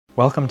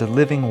Welcome to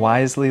Living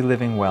Wisely,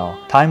 Living Well,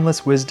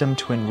 timeless wisdom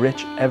to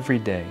enrich every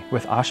day,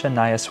 with Asha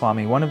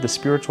Nayaswami, one of the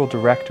spiritual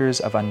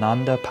directors of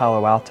Ananda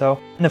Palo Alto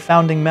and a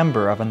founding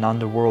member of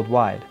Ananda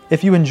Worldwide.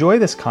 If you enjoy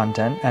this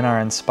content and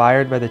are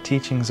inspired by the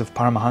teachings of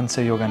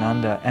Paramahansa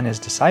Yogananda and his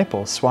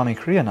disciple, Swami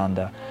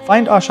Kriyananda,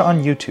 find Asha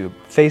on YouTube,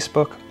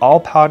 Facebook,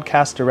 all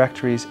podcast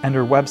directories, and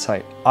her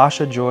website,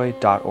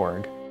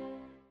 ashajoy.org.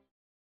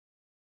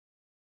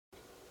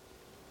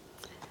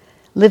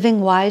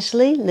 Living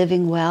Wisely,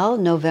 Living Well,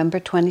 November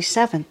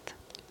 27th.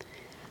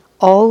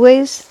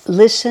 Always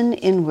listen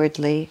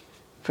inwardly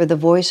for the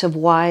voice of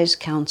wise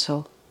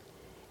counsel.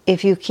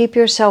 If you keep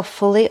yourself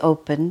fully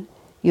open,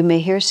 you may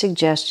hear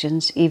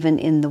suggestions even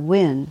in the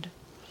wind.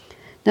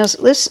 Now,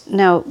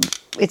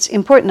 it's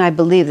important, I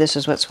believe this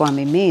is what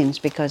Swami means,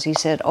 because he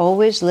said,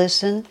 always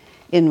listen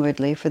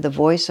inwardly for the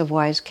voice of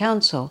wise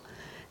counsel.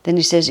 Then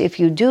he says, if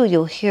you do,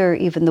 you'll hear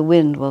even the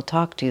wind will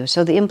talk to you.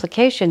 So the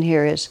implication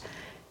here is,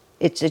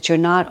 it's that you're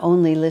not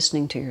only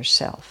listening to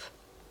yourself,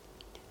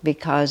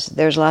 because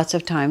there's lots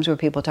of times where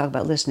people talk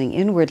about listening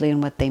inwardly,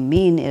 and what they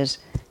mean is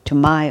to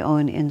my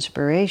own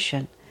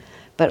inspiration.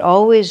 But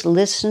always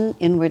listen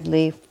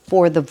inwardly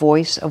for the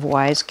voice of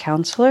wise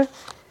counselor.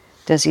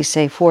 Does he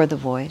say for the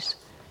voice?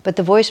 But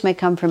the voice may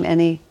come from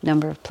any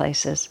number of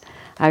places.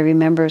 I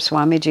remember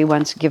Swamiji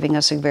once giving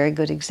us a very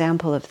good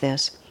example of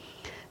this.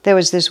 There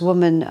was this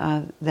woman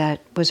that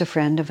was a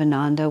friend of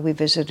Ananda. We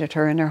visited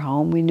her in her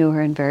home. We knew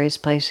her in various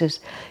places.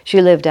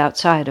 She lived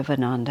outside of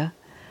Ananda.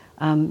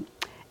 And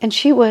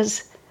she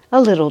was a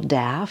little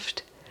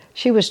daft.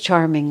 She was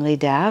charmingly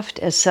daft,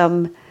 as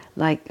some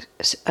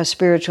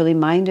spiritually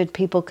minded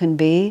people can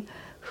be,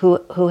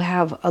 who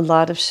have a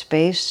lot of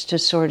space to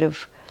sort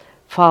of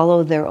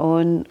follow their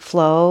own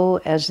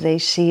flow as they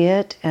see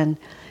it, and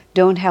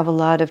don't have a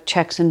lot of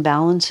checks and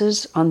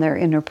balances on their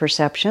inner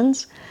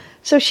perceptions.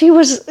 So she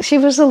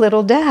was a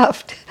little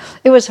daft.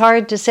 It was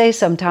hard to say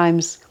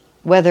sometimes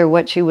whether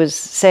what she was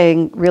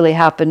saying really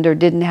happened or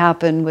didn't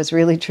happen, was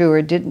really true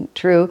or didn't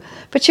true.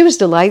 But she was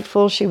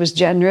delightful, she was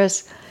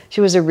generous,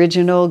 she was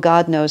original.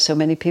 God knows so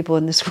many people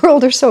in this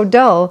world are so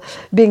dull.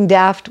 Being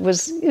daft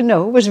was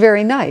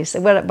very nice.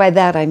 By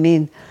that I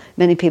mean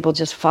many people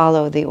just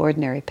follow the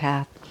ordinary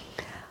path.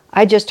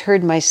 I just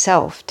heard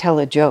myself tell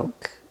a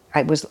joke.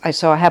 I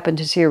happened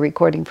to see a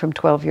recording from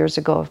 12 years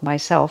ago of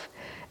myself,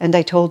 and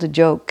I told a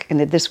joke,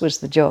 and this was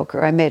the joke,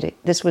 or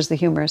this was the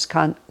humorous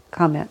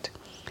comment.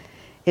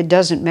 It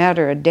doesn't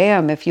matter a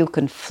damn if you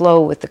can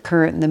flow with the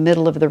current in the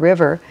middle of the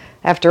river.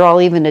 After all,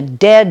 even a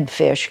dead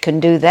fish can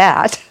do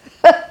that.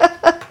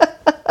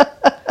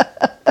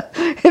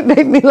 It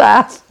made me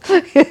laugh.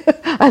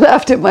 I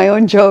laughed at my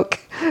own joke.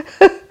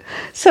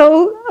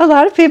 So a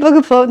lot of people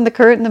can float in the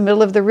current in the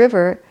middle of the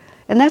river,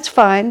 and that's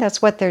fine,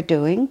 that's what they're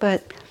doing,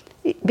 but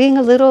being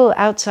a little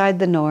outside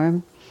the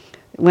norm.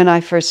 When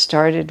I first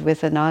started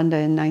with Ananda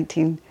in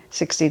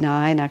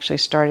 1969, actually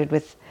started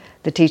with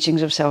the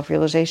teachings of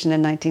self-realization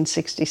in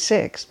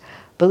 1966.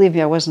 Believe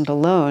me, I wasn't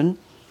alone.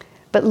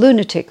 But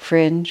lunatic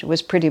fringe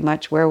was pretty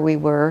much where we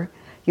were.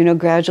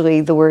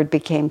 Gradually the word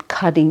became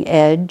cutting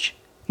edge,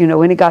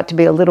 when it got to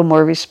be a little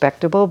more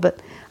respectable.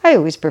 But I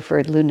always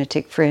preferred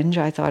lunatic fringe.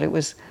 I thought it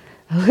was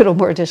a little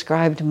more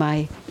described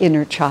my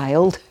inner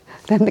child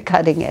than the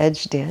cutting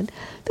edge did.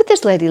 But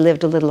this lady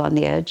lived a little on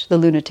the edge, the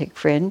lunatic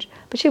fringe,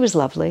 but she was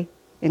lovely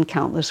in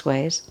countless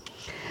ways.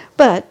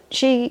 But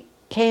she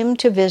came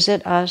to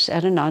visit us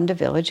at Ananda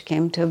Village,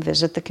 came to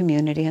visit the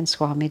community and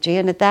Swamiji,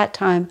 and at that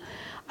time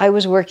I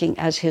was working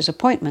as his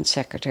appointment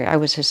secretary. I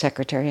was his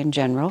secretary in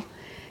general,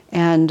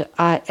 and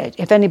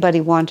if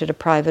anybody wanted a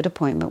private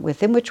appointment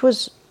with him, which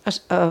was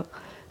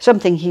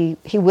something he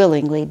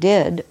willingly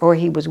did, or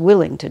he was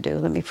willing to do,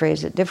 let me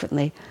phrase it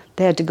differently,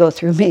 they had to go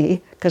through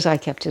me, because I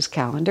kept his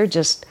calendar,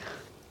 just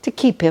to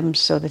keep him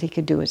so that he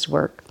could do his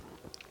work.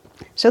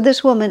 So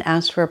this woman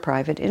asked for a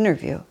private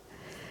interview,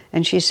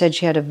 and she said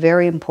she had a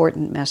very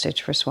important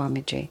message for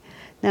Swamiji.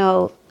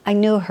 Now, I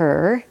knew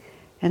her,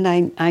 and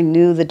I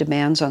knew the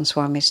demands on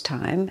Swami's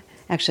time.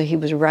 Actually, he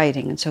was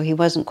writing, and so he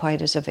wasn't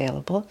quite as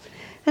available.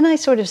 And I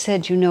sort of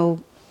said,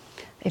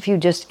 if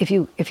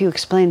you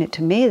explain it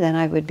to me, then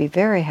I would be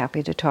very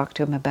happy to talk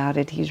to him about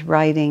it. He's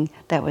writing.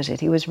 That was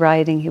it. He was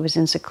writing. He was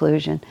in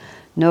seclusion.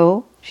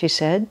 No, she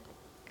said.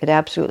 It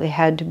absolutely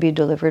had to be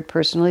delivered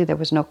personally. There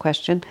was no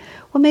question.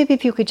 Well, maybe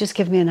if you could just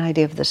give me an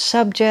idea of the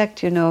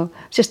subject,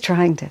 just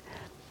trying to.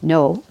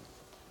 No,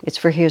 it's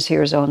for his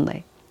ears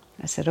only.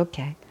 I said,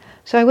 okay.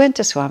 So I went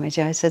to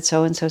Swamiji. I said,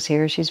 so-and-so's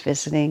here. She's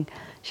visiting.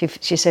 She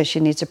says she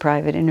needs a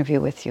private interview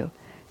with you.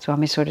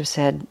 Swami sort of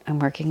said, I'm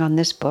working on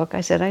this book.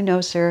 I said, I know,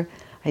 sir.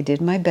 I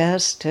did my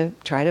best to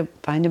try to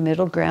find a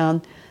middle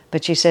ground.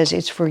 But she says,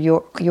 it's for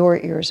your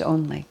ears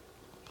only.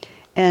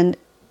 And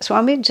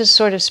Swami just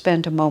sort of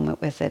spent a moment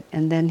with it,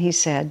 and then he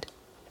said,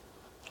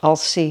 I'll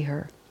see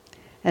her.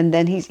 And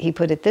then he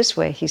put it this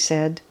way. He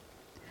said,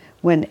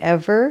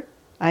 whenever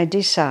I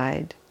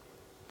decide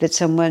that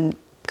someone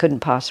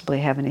couldn't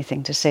possibly have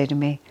anything to say to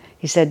me,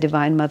 he said,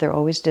 Divine Mother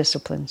always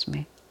disciplines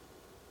me.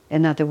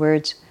 In other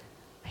words,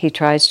 he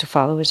tries to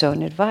follow his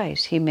own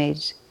advice. He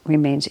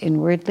remains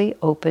inwardly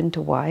open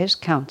to wise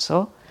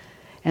counsel.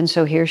 And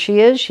so here she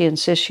is. She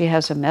insists she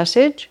has a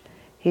message.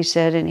 He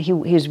said, and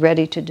he's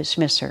ready to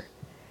dismiss her.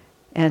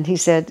 And he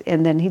said,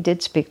 and then he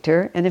did speak to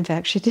her. And in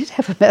fact, she did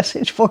have a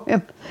message for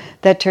him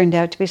that turned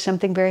out to be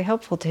something very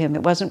helpful to him.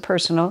 It wasn't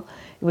personal.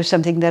 It was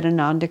something that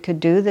Ananda could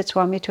do that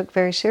Swami took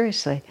very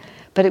seriously.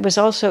 But it was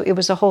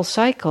a whole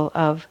cycle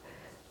of,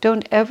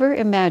 don't ever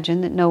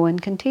imagine that no one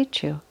can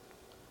teach you.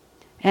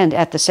 And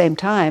at the same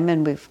time,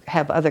 and we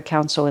have other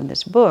counsel in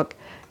this book,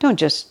 don't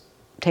just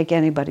take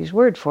anybody's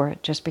word for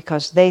it just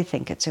because they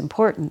think it's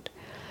important.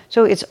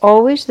 So it's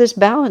always this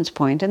balance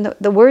point, and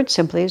the word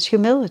simply is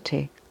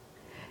humility.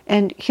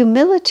 And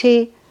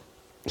humility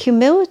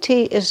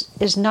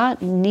is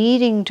not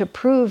needing to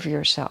prove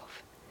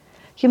yourself.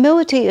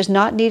 Humility is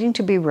not needing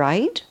to be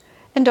right,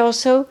 and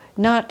also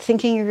not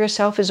thinking of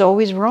yourself as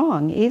always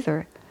wrong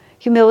either.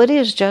 Humility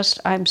is just,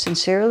 I'm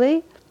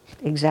sincerely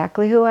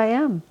exactly who I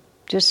am,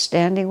 just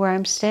standing where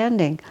I'm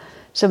standing.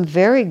 Some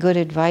very good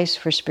advice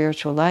for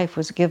spiritual life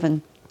was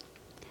given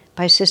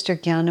by Sister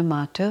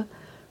Gyanamata,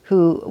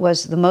 who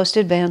was the most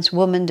advanced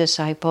woman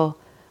disciple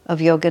of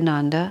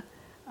Yogananda.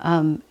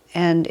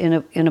 And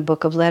in a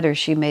book of letters,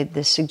 she made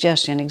this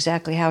suggestion.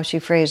 Exactly how she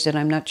phrased it,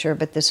 I'm not sure,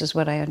 but this is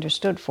what I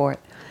understood for it.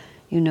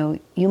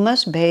 You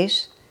must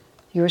base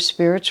your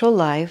spiritual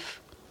life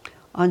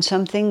on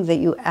something that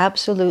you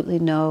absolutely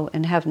know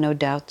and have no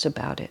doubts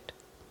about it.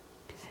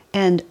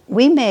 And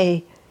we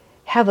may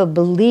have a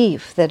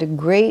belief that a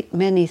great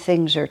many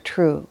things are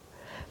true,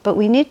 but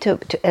we need to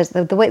as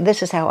the way,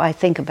 this is how I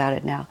think about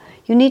it now,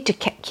 you need to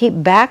keep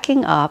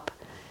backing up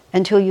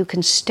until you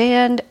can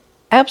stand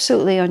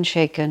absolutely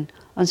unshaken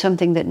on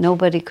something that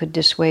nobody could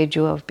dissuade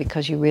you of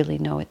because you really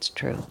know it's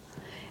true.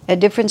 At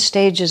different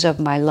stages of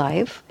my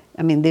life,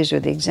 I mean, these are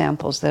the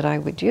examples that I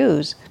would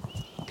use,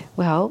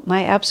 well,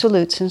 my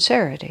absolute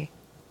sincerity.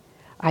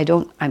 I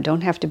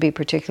don't have to be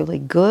particularly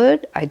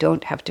good, I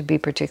don't have to be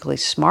particularly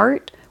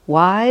smart,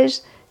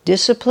 wise,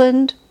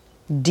 disciplined,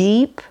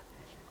 deep,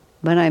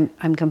 but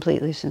I'm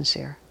completely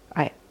sincere.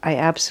 I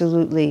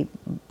absolutely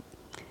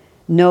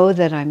know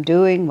that I'm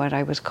doing what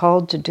I was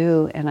called to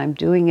do, and I'm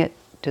doing it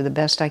to the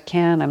best I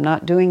can. I'm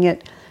not doing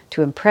it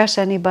to impress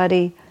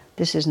anybody.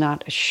 This is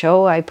not a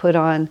show I put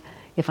on.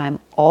 If I'm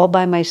all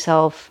by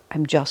myself,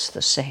 I'm just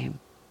the same.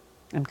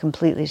 I'm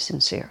completely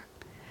sincere.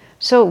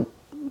 So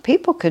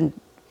people can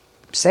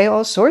say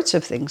all sorts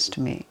of things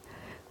to me.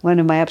 One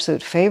of my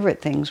absolute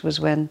favorite things was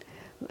when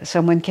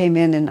someone came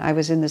in and I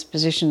was in this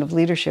position of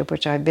leadership,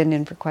 which I've been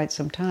in for quite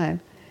some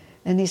time.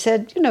 And he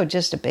said,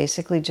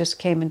 basically just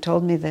came and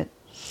told me that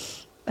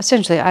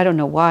essentially, I don't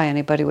know why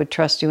anybody would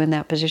trust you in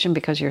that position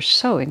because you're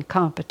so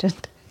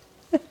incompetent.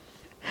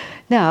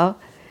 Now,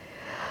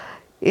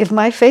 if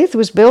my faith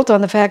was built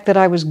on the fact that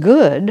I was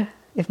good,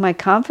 if my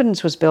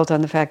confidence was built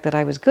on the fact that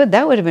I was good,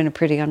 that would have been a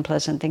pretty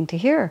unpleasant thing to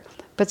hear.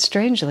 But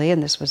strangely,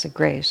 and this was a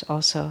grace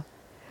also,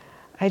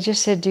 I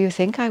just said, do you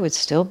think I would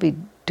still be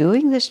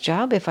doing this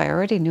job if I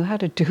already knew how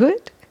to do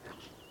it?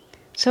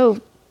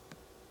 So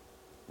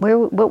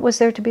what was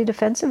there to be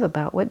defensive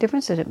about? What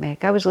difference did it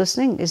make? I was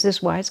listening. Is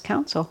this wise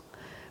counsel?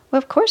 Well,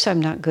 of course I'm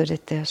not good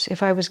at this.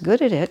 If I was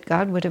good at it,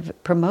 God would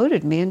have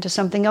promoted me into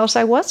something else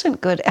I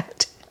wasn't good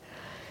at.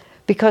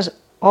 Because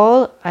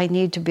all I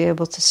need to be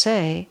able to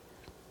say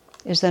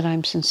is that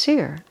I'm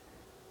sincere.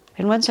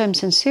 And once I'm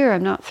sincere,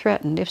 I'm not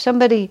threatened. If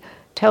somebody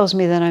tells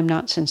me that I'm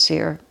not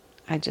sincere,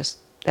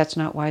 that's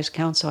not wise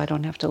counsel. I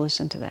don't have to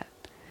listen to that.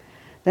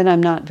 Then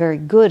I'm not very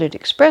good at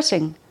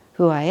expressing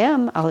who I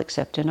am. I'll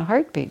accept in a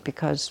heartbeat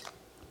because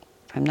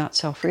I'm not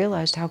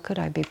self-realized. How could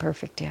I be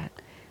perfect yet?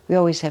 We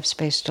always have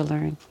space to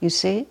learn. You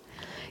see?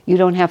 You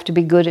don't have to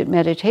be good at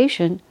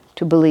meditation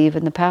to believe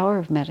in the power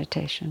of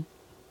meditation.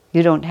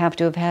 You don't have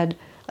to have had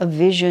a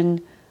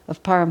vision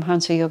of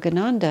Paramhansa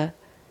Yogananda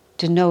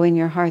to know in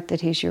your heart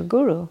that he's your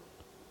guru.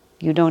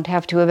 You don't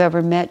have to have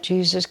ever met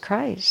Jesus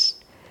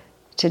Christ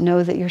to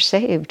know that you're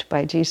saved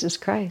by Jesus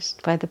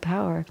Christ, by the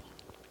power.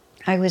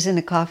 I was in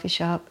a coffee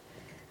shop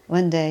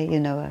one day,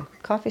 a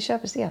coffee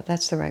shop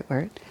that's the right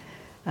word.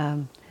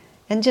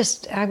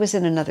 I was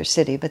in another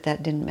city, but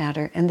that didn't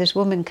matter. And this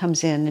woman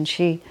comes in, and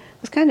she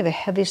was kind of a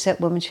heavy-set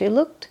woman. She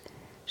looked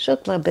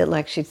a bit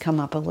like she'd come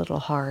up a little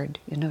hard.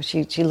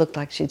 She looked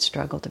like she'd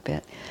struggled a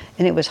bit.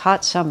 And it was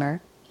hot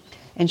summer,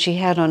 and she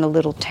had on a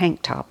little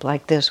tank top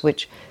like this,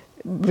 which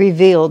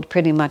revealed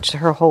pretty much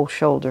her whole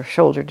shoulder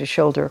to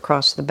shoulder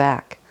across the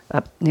back,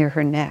 up near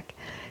her neck.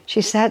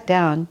 She sat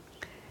down,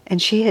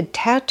 and she had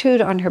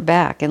tattooed on her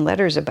back in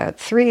letters about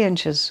 3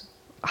 inches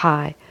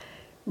high,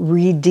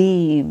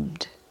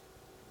 redeemed.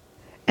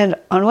 And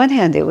on one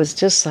hand, it was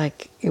just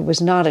like, it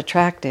was not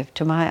attractive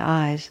to my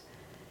eyes.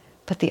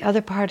 But the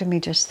other part of me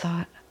just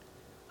thought,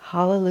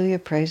 hallelujah,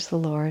 praise the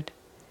Lord.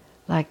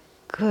 Like,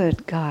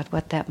 good God,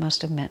 what that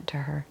must have meant to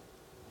her.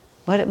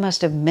 What it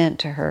must have meant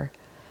to her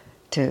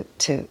to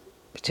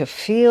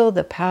feel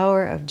the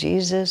power of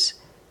Jesus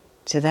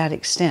to that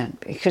extent.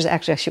 Because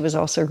actually she was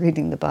also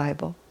reading the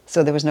Bible,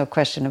 so there was no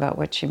question about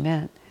what she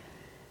meant.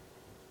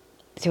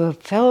 To have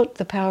felt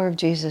the power of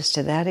Jesus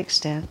to that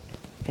extent,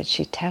 that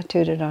she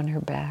tattooed it on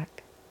her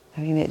back.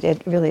 I mean,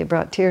 it really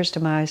brought tears to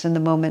my eyes in the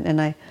moment, and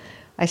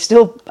I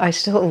still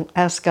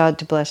ask God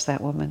to bless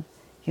that woman.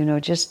 You know,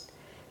 just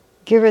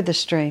give her the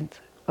strength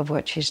of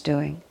what she's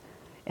doing.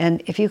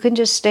 And if you can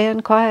just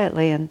stand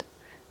quietly and,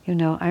 you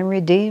know, I'm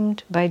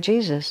redeemed by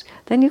Jesus,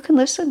 then you can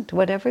listen to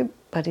what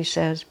everybody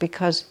says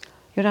because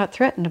you're not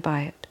threatened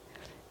by it.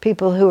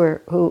 People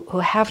who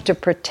have to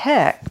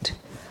protect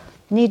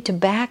need to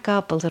back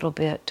up a little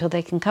bit till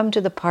they can come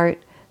to the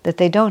part that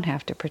they don't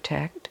have to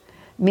protect,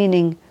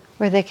 meaning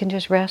where they can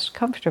just rest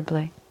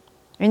comfortably.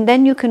 And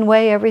then you can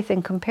weigh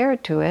everything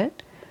compared to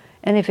it,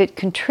 and if it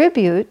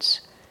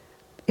contributes,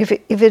 if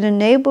it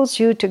enables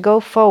you to go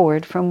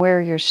forward from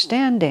where you're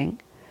standing,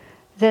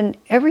 then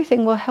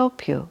everything will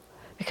help you,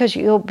 because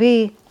you'll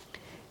be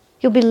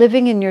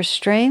living in your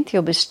strength,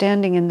 you'll be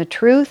standing in the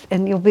truth,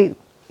 and you'll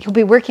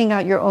be working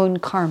out your own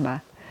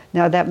karma.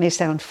 Now that may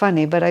sound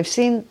funny, but I've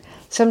seen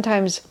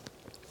sometimes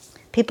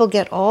people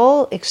get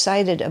all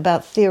excited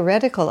about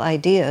theoretical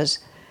ideas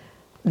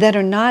that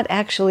are not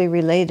actually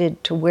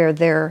related to where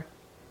their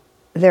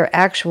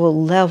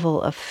actual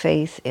level of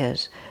faith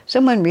is.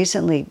 Someone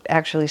recently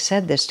actually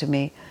said this to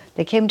me.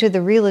 They came to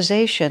the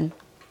realization,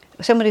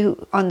 somebody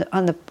who on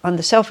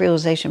the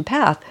self-realization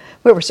path,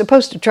 where we're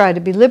supposed to try to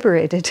be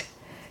liberated.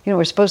 You know,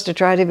 we're supposed to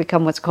try to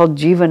become what's called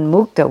Jivan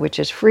Mukta, which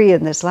is free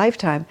in this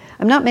lifetime.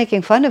 I'm not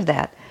making fun of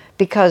that,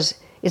 because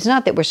it's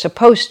not that we're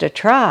supposed to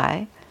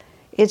try,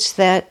 it's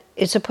that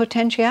it's a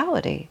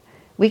potentiality.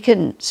 We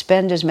can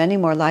spend as many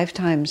more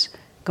lifetimes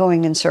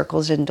going in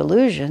circles in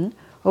delusion,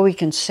 or we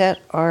can set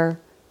our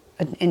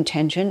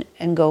intention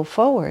and go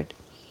forward.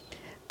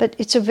 But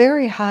it's a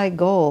very high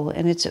goal,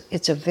 and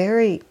it's a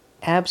very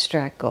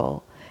abstract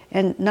goal.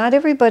 And not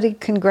everybody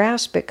can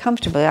grasp it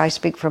comfortably. I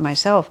speak for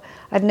myself.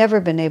 I've never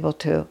been able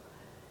to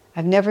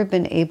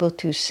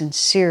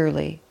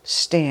sincerely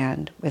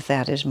stand with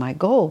that as my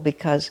goal,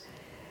 because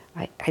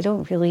I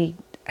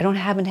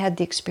haven't had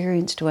the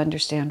experience to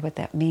understand what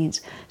that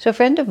means. So a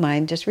friend of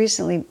mine just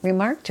recently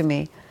remarked to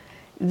me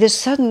this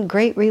sudden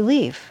great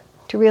relief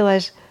to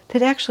realize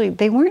that actually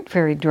they weren't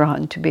very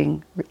drawn to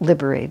being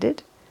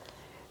liberated,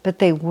 but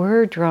they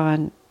were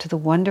drawn to the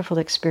wonderful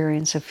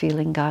experience of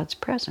feeling God's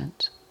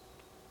presence.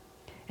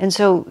 And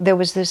so there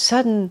was this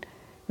sudden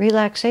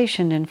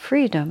relaxation and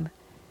freedom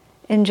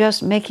in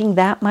just making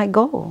that my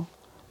goal,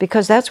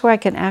 because that's where I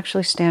can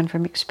actually stand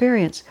from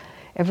experience.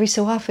 Every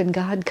so often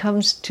God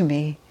comes to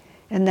me,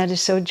 and that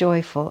is so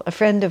joyful. A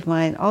friend of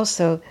mine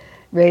also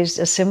raised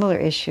a similar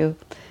issue,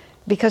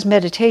 because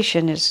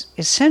meditation is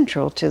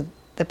central to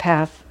the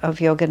path of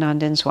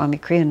Yogananda and Swami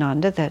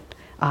Kriyananda that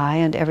I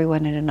and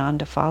everyone in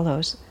Ananda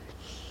follows.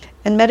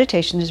 And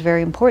meditation is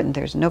very important,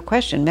 there's no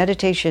question.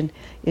 Meditation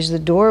is the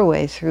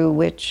doorway through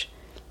which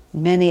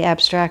many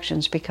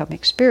abstractions become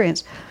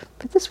experienced.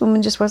 But this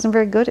woman just wasn't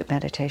very good at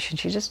meditation.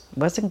 She just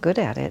wasn't good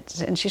at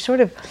it. And she sort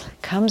of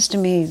comes to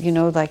me, you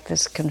know, like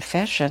this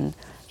confession,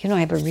 you know,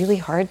 I have a really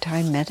hard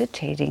time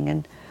meditating.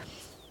 And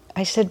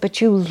I said,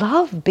 but you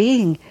love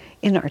being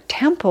in our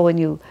temple, and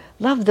you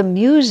love the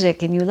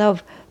music, and you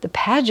love the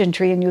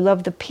pageantry, and you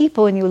love the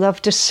people, and you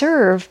love to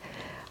serve.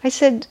 I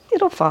said,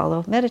 it'll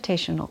follow,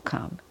 meditation will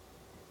come.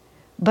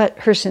 But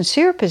her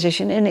sincere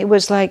position, and it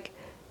was like,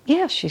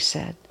 yes, she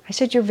said. I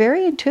said, you're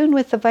very in tune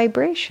with the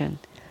vibration.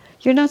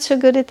 You're not so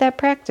good at that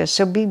practice,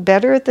 so be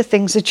better at the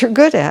things that you're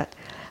good at.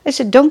 I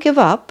said, don't give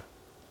up,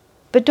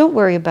 but don't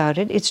worry about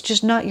it. It's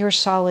just not your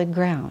solid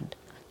ground.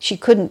 She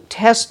couldn't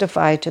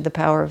testify to the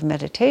power of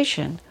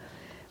meditation,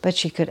 but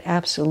she could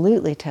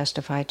absolutely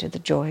testify to the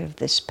joy of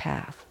this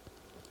path.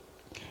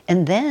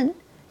 And then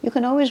you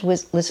can always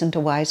listen to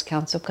wise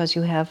counsel, because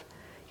you have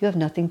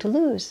nothing to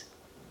lose.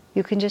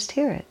 You can just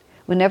hear it.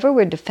 Whenever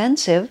we're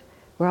defensive,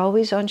 we're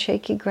always on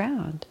shaky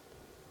ground.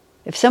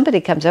 If somebody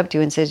comes up to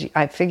you and says,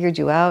 I figured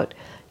you out,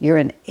 you're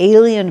an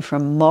alien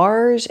from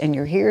Mars, and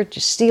you're here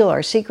to steal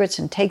our secrets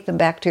and take them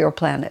back to your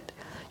planet,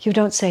 you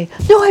don't say,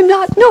 no, I'm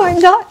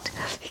not,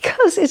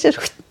 because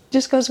it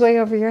just goes way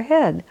over your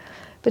head.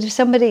 But if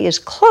somebody is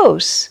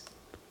close,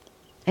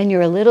 and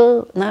you're a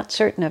little not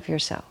certain of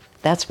yourself,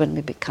 that's when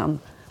we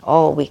become,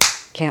 we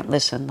can't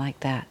listen like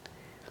that.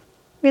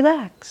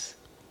 Relax.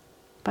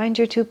 Find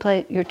your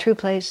true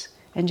place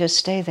and just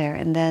stay there,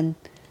 and then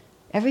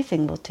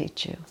everything will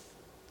teach you,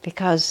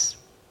 because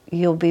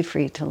you'll be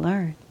free to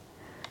learn.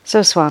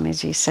 So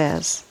Swamiji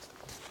says,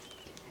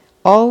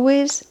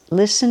 always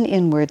listen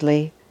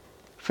inwardly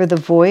for the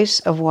voice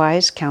of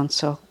wise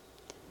counsel.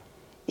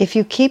 If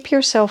you keep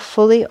yourself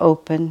fully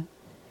open,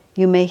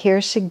 you may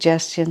hear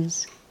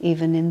suggestions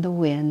even in the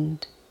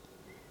wind.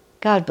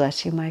 God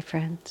bless you, my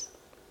friends.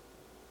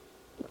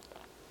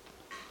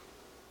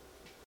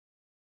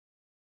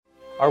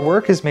 Our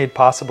work is made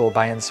possible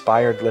by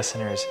inspired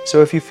listeners,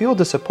 so if you feel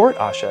to support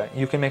Asha,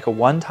 you can make a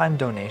one-time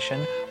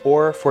donation,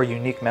 or for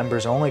unique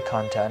members-only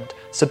content,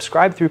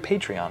 subscribe through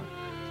Patreon.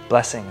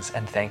 Blessings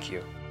and thank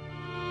you.